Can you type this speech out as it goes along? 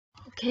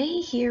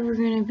Okay, here we're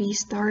going to be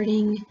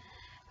starting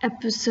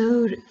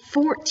episode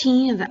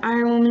 14 of the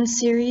Ironwoman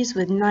series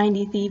with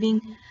 90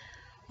 Thieving.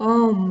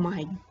 Oh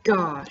my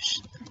gosh,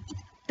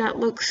 that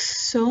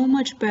looks so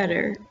much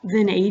better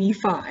than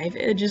 85.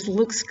 It just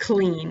looks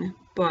clean,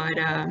 but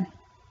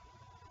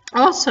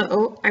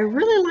also, I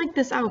really like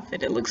this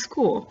outfit. It looks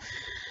cool.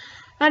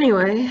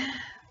 Anyway,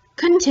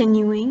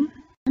 continuing.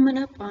 Coming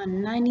up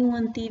on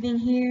 91 Thieving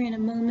here in a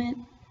moment.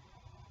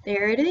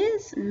 There it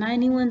is,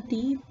 91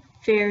 Thief.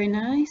 Very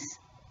nice.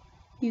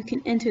 You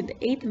can enter the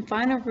 8th and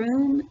final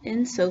room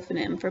in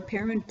Sophanim for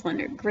Pyramid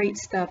Plunder. Great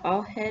stuff.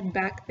 I'll head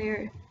back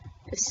there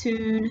as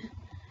soon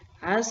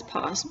as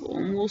possible,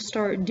 and we'll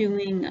start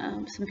doing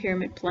some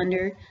Pyramid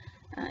Plunder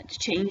to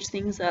change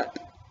things up.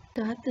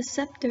 Got the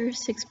Scepter,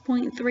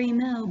 6.3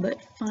 mil,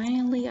 but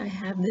finally I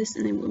have this,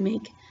 and it will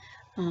make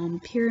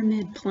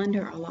Pyramid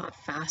Plunder a lot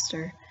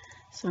faster.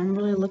 So I'm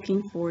really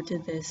looking forward to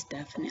this,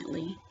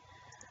 definitely.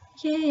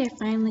 Yay, I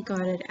finally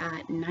got it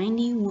at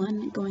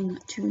 91, going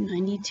to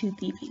 92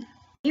 Thieving.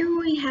 Here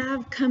we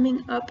have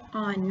coming up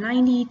on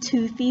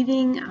 92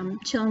 Thieving. I'm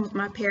chilling with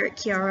my parrot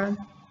Kiara,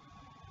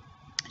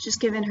 just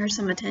giving her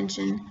some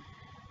attention.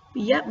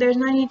 But yep, there's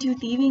 92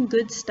 Thieving,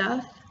 good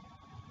stuff.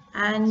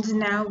 And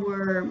now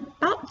we're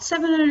about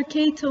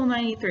 700k till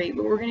 93,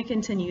 but we're going to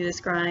continue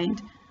this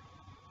grind.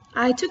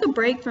 I took a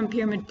break from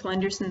Pyramid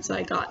Plunder since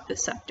I got the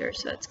Scepter,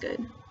 so that's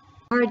good.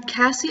 Hard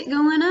casket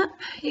going up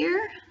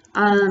here.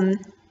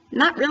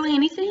 Not really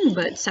anything,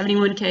 but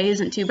 71k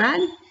isn't too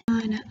bad.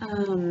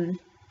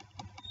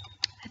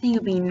 I think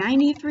it'll be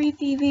 93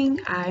 Thieving.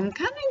 I'm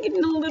kind of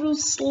getting a little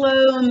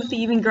slow on the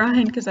thieving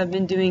grind because I've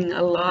been doing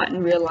a lot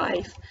in real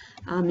life.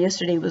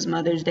 Yesterday was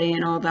Mother's Day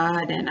and all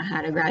that, and I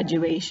had a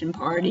graduation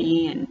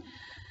party and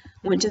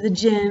went to the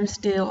gym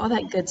still, all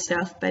that good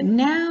stuff. But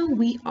now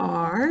we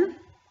are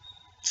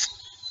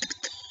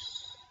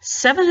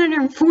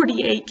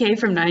 748k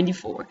from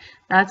 94.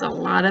 That's a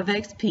lot of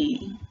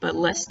XP, but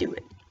let's do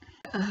it.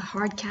 A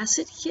hard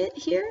casket kit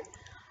here.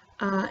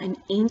 An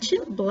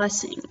Ancient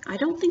Blessing. I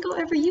don't think I'll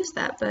ever use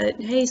that,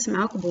 but hey, some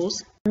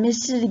alcohols. I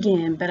missed it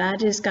again, but I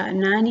just got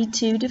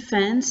 92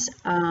 defense.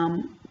 How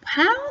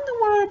in the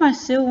world am I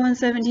still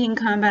 117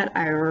 combat?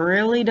 I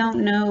really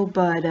don't know,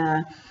 but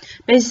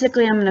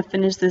basically I'm going to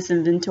finish this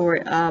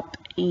inventory up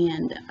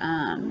and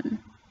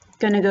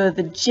gonna go to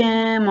the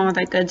gym, all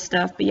that good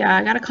stuff. But yeah,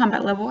 I got a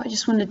combat level. I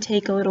just wanted to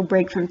take a little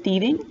break from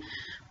thieving,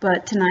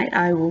 but tonight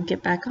I will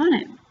get back on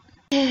it.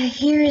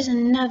 Here is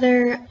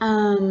another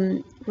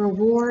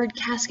reward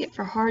casket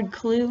for hard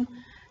clue.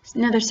 It's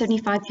another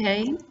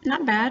 75k.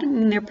 Not bad. I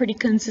mean, they're pretty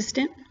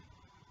consistent.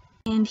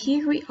 And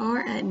here we are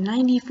at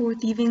 94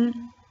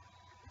 Thieving.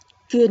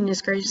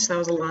 Goodness gracious, that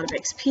was a lot of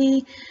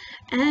XP.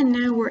 And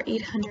now we're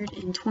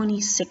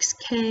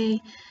 826k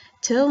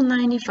till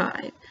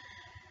 95.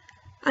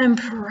 I'm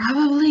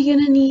probably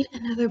gonna need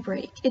another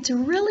break. It's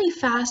really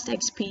fast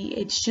XP.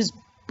 It's just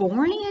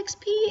boring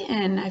XP,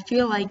 and I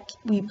feel like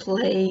we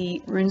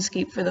play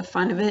RuneScape for the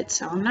fun of it,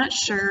 so I'm not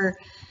sure,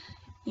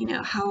 you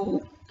know,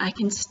 how I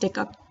can stick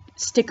up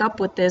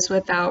with this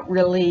without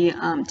really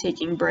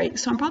taking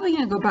breaks. So I'm probably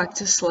gonna go back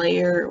to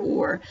Slayer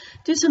or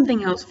do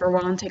something else for a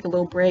while and take a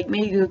little break,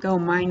 maybe go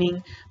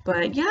mining.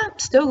 But yeah,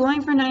 still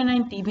going for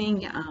 99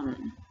 Thieving,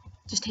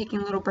 just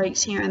taking little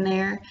breaks here and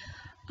there,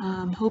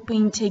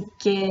 hoping to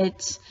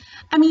get,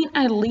 I mean,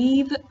 I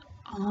leave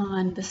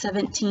on the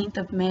 17th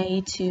of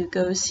May to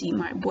go see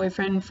my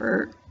boyfriend,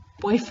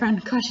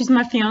 gosh, he's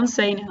my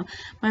fiance now,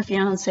 my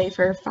fiance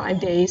for 5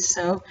 days,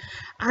 so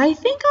I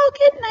think I'll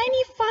get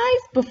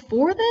 95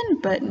 before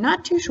then, but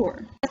not too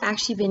sure. I've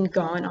actually been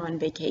gone on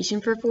vacation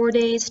for 4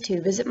 days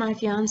to visit my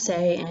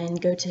fiance and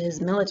go to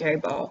his military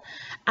ball.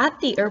 At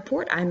the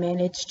airport, I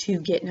managed to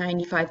get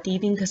 95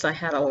 Thieving because I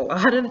had a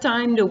lot of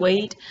time to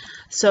wait.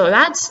 So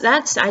that's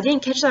I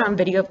didn't catch that on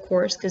video, of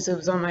course, because it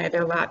was on my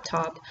other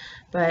laptop.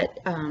 But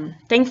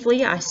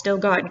thankfully, I still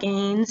got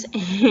gains,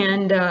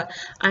 and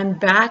I'm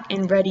back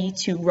and ready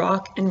to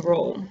rock and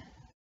roll.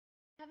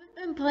 I haven't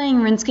been playing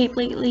RuneScape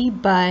lately,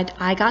 but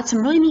I got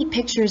some really neat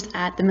pictures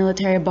at the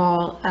military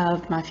ball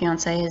of my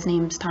fiance. His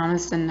name's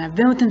Thomas, and I've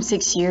been with him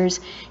 6 years.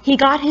 He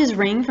got his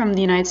ring from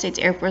the United States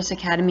Air Force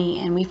Academy,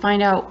 and we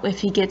find out if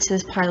he gets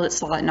his pilot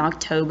slot in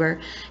October.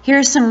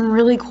 Here's some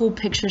really cool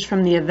pictures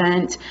from the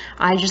event.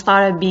 I just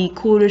thought it'd be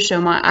cool to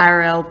show my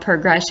IRL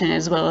progression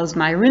as well as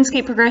my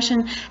RuneScape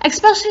progression,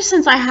 especially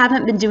since I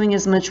haven't been doing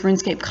as much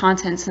RuneScape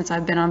content since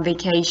I've been on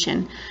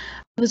vacation.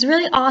 It was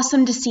really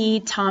awesome to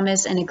see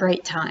Thomas and a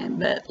great time,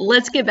 but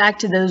let's get back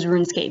to those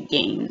RuneScape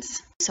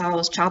games. So I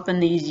was chopping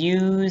these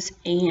U's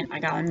and I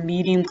got a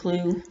medium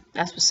clue.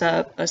 That's what's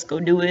up. Let's go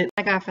do it.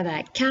 I got for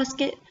that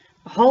casket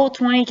a whole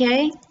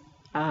 20k.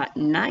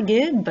 Not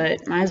good,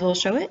 but might as well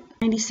show it.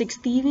 96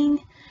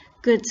 Thieving.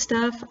 Good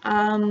stuff.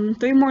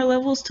 3 more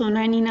levels till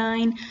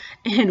 99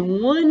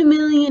 and 1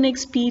 million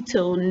XP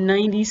till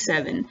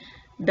 97.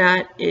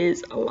 That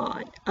is a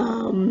lot.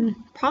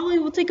 Probably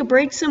will take a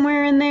break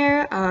somewhere in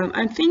there.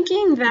 I'm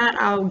thinking that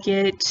I'll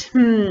get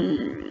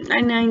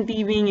 99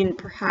 Thieving in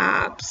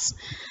perhaps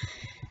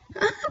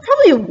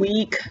probably a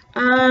week.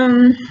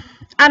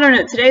 I don't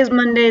know, today's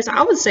Monday, so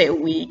I would say a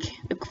week.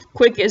 The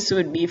quickest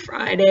would be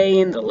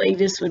Friday, and the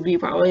latest would be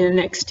probably the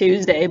next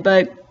Tuesday,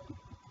 but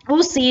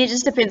we'll see. It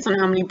just depends on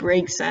how many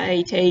breaks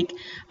I take.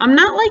 I'm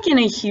not like in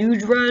a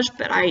huge rush,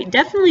 but I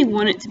definitely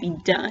want it to be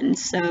done.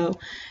 So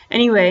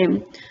anyway,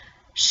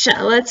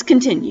 let's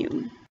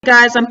continue.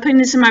 Guys, I'm putting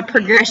this in my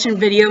progression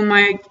video.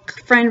 My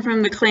friend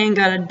from the clan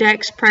got a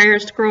Dex Prior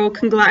Scroll.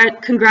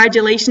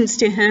 Congratulations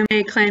to him.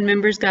 Hey, clan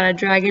members got a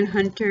Dragon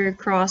Hunter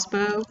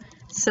crossbow.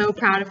 So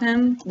proud of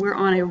him. We're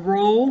on a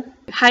roll.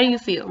 How do you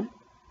feel?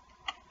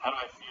 How do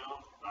I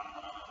feel?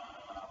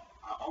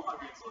 All my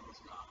grades look as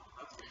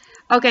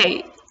well.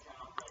 Okay.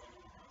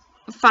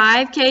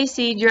 5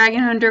 KC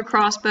Dragon Hunter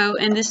crossbow,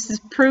 and this is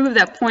proof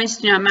that points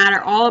do not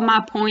matter. All of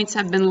my points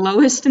have been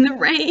lowest in the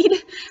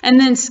raid, and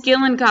then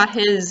Skillin got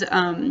his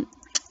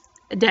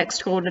Dex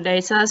scroll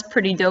today, so that's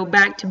pretty dope.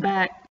 Back to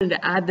back. And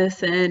to add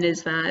this in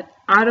is that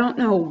I don't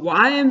know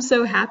why I'm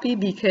so happy,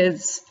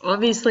 because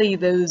obviously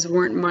those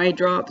weren't my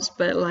drops,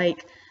 but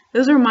like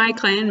those are my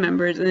clan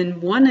members,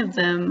 and one of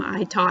them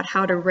I taught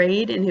how to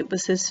raid, and it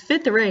was his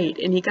 5th raid,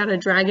 and he got a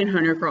Dragon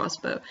Hunter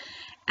crossbow.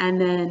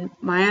 And then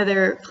my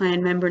other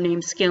clan member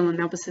named Skillin,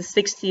 that was his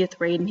 60th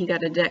raid, and he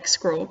got a Dex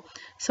scroll.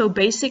 So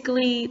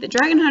basically, the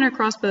Dragon Hunter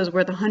crossbow is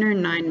worth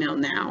 109 mil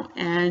now,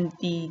 and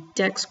the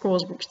Dex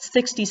scrolls were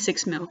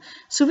 66 mil.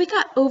 So we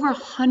got over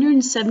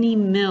 170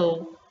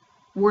 mil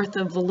worth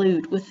of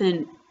loot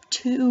within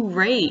 2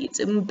 raids,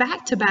 and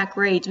back-to-back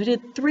raids. We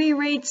did 3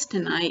 raids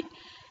tonight,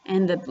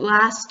 and the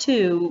last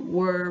 2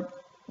 were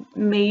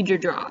major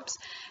drops.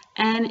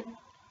 And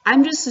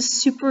I'm just a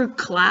super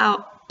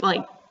proud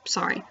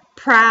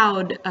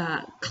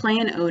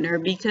clan owner,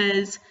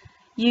 because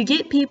you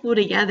get people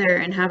together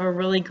and have a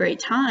really great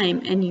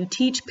time, and you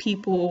teach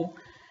people,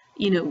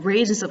 you know,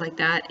 raids and stuff like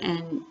that,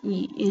 and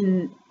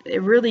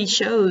it really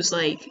shows.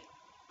 Like,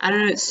 I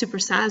don't know, it's super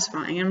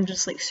satisfying. I'm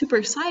just like super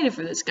excited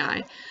for this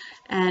guy,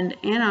 and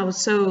I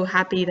was so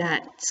happy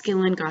that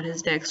Skillin got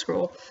his Dex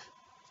scroll.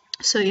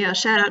 So yeah,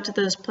 shout out to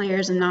those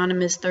players,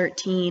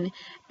 Anonymous13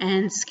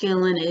 and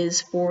Skillin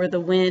is for the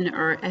win,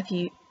 or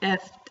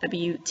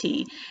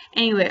FWT.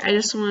 Anyway, I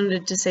just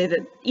wanted to say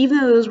that even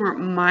though those weren't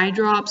my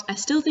drops, I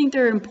still think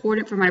they're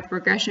important for my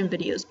progression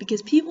videos,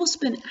 because people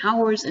spend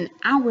hours and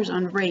hours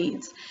on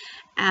raids,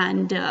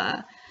 and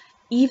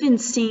even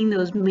seeing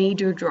those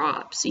major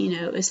drops, you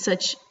know, is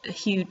such a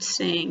huge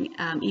thing,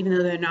 even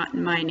though they're not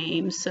in my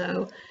name.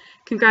 So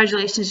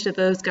congratulations to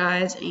those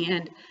guys,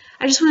 and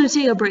I just want to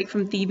take a break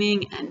from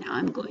thieving, and now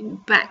I'm going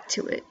back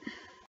to it.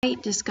 I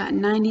just got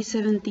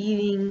 97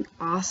 thieving,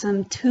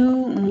 awesome,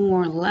 2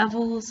 more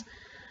levels,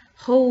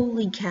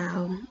 holy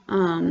cow,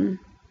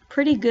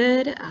 pretty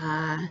good,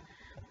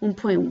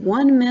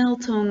 1.1 mil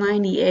till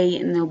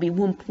 98, and there'll be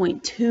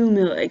 1.2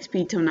 mil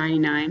XP till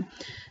 99,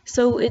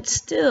 so it's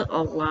still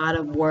a lot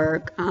of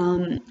work.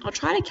 I'll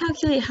try to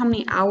calculate how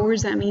many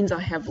hours that means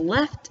I have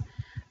left.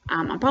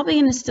 I'm probably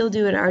going to still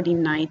do it already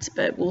nights,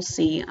 but we'll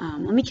see.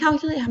 Let me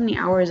calculate how many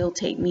hours it'll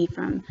take me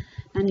from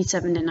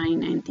 97 to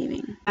 99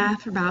 thieving.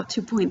 After about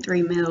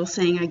 2.3 mil,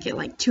 saying I get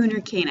like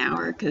 200k an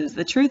hour, because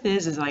the truth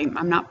is like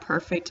I'm not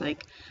perfect.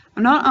 Like,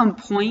 I'm not on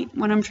point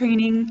when I'm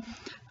training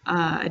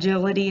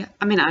thieving.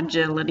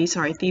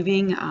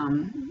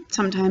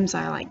 Sometimes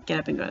I like get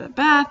up and go to the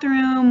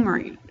bathroom, or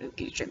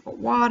get a drink of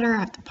water, I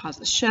have to pause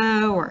the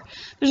show, or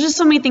there's just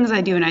so many things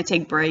I do, and I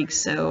take breaks.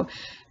 So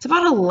it's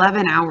about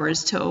 11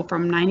 hours till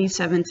from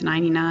 97 to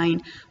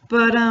 99,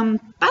 but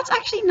that's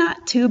actually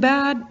not too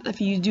bad. If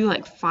you do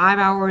like 5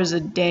 hours a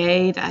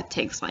day, that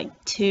takes like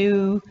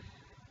two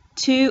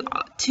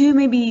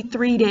maybe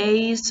 3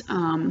 days.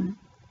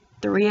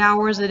 3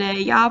 hours a day,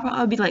 yeah, I'll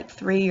probably be like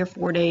 3 or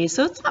 4 days,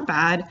 so it's not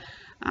bad.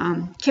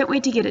 Can't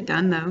wait to get it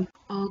done though.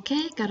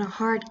 Okay, got a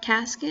hard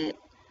casket,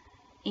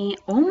 and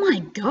oh my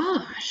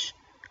gosh,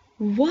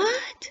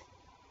 what?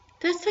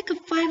 That's like a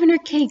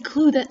 500k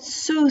clue. That's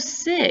so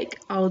sick.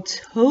 I'll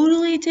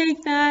totally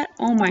take that.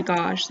 Oh my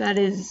gosh, that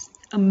is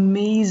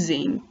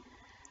amazing.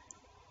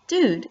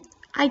 Dude,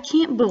 I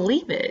can't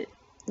believe it.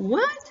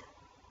 What?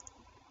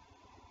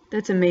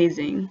 That's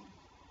amazing.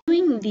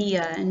 Doing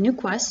the new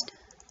quest,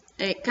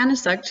 it kind of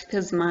sucked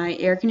because my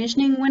air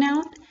conditioning went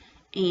out,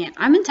 and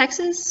I'm in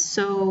Texas,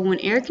 so when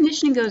air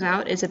conditioning goes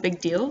out, it's a big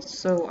deal.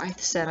 So I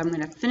said I'm going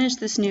to finish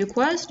this new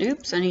quest.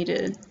 Oops, I need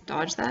to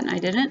dodge that, and I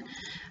didn't.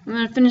 I'm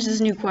going to finish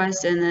this new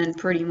quest and then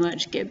pretty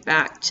much get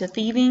back to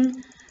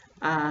thieving,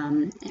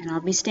 and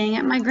I'll be staying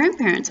at my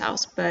grandparents'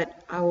 house,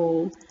 but I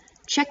will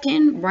check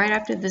in right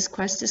after this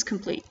quest is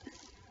complete.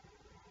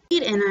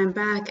 And I'm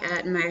back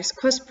at max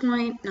quest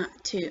point,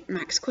 not too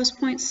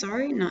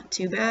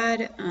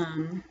bad.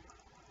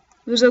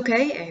 It was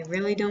okay. I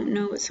really don't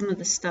know what some of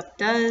the stuff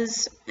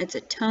does. It's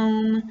a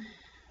tome.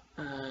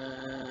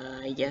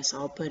 I guess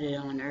I'll put it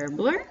on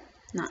Herbler.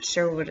 Not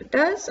sure what it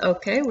does.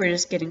 Okay, we're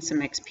just getting some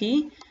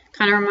XP.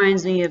 Kind of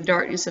reminds me of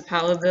Darkness of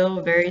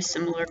Hallaville, very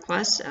similar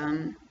quest.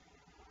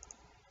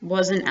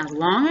 Wasn't as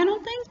long, I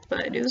don't think,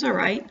 but it was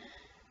alright.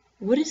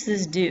 What does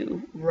this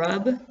do?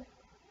 Rub?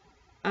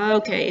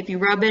 Okay, if you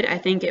rub it, I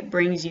think it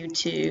brings you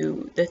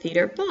to the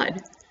Theater of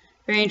Blood.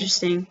 Very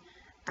interesting.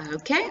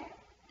 Okay,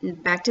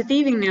 back to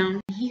thieving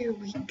now. Here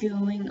we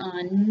going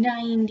on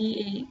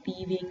 98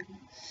 thieving.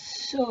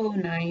 So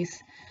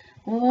nice.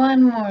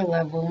 One more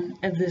level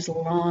of this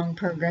long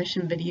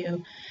progression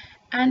video.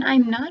 And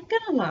I'm not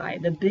gonna lie,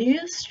 the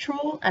biggest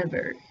troll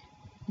ever,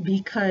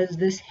 because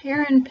this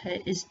heron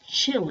pet is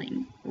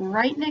chilling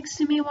right next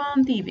to me while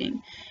I'm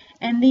thieving.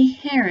 And the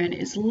heron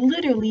is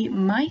literally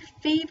my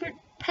favorite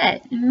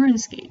pet in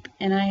RuneScape.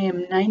 And I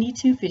am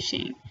 92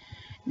 fishing,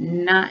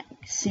 not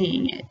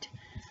seeing it.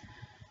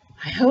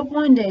 I hope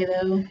one day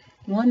though,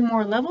 one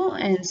more level,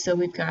 and so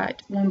we've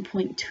got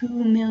 1.2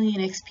 million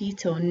XP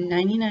till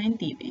 99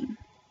 thieving.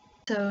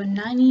 So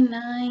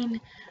 99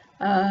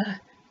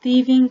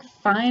 thieving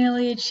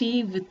finally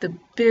achieved with the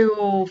big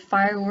old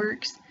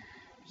fireworks.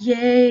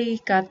 Yay,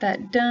 got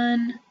that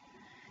done.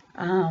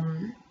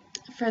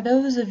 For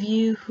those of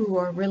you who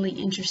are really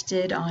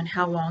interested on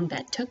how long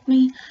that took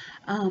me,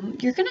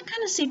 you're gonna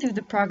kind of see through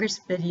the progress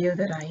video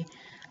that I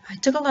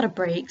took a lot of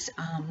breaks,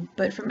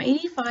 but from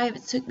 85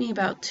 it took me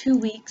about 2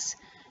 weeks.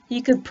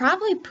 You could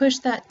probably push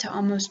that to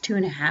almost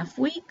 2.5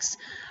 weeks.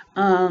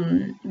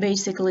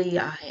 Basically,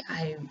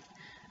 I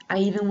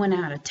even went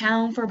out of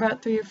town for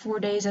about 3 or 4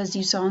 days, as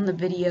you saw in the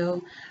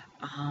video,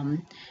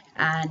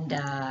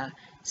 and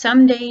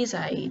some days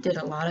I did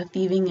a lot of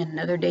thieving and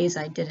other days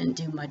I didn't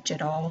do much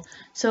at all.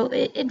 So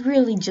it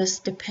really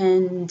just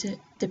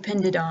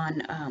depended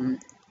on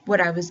what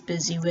I was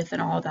busy with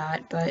and all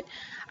that. But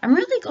I'm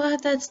really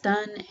glad that's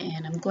done,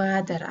 and I'm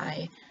glad that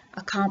I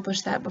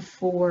accomplished that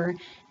before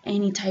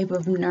any type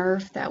of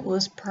nerf that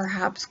was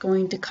perhaps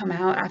going to come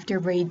out after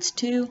Raids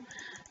 2.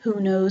 Who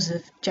knows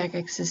if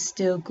Jagex is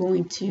still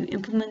going to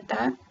implement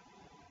that.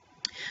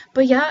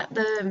 But yeah,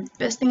 the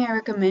best thing I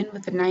recommend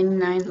with the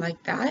 99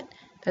 like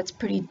that's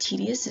pretty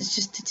tedious, is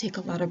just to take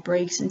a lot of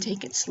breaks and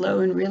take it slow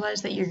and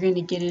realize that you're going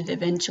to get it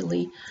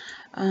eventually.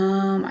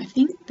 I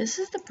think this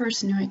is the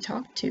person who I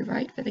talked to,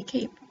 right, for the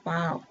cape.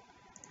 Wow.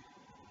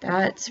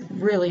 That's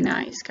really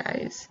nice,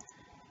 guys.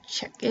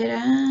 Check it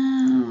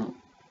out.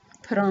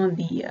 Put on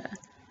the,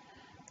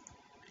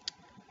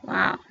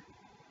 wow.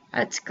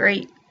 That's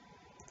great.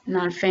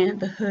 Not a fan of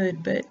the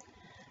hood, but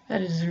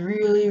that is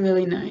really,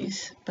 really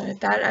nice.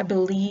 But that, I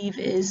believe,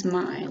 is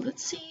my,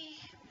 let's see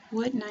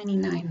what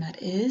 99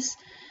 that is.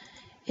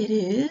 It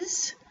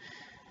is,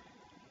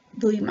 I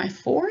believe, my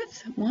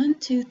 4th. 1,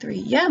 2, 3.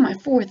 Yeah, my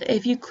 4th.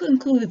 If you could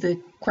include the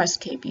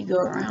quest cape, you go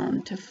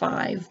around to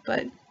 5.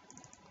 But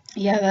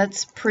yeah,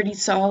 that's pretty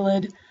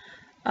solid.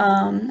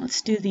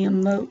 Let's do the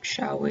emote,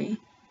 shall we?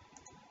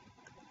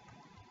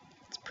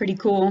 It's pretty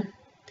cool.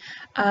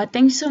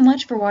 Thanks so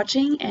much for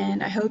watching,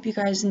 and I hope you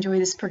guys enjoy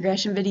this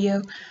progression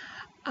video.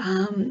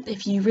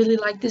 If you really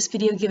like this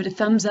video, give it a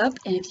thumbs up,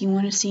 and if you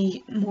want to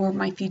see more of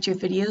my future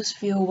videos,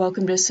 feel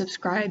welcome to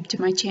subscribe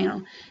to my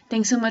channel.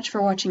 Thanks so much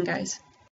for watching, guys.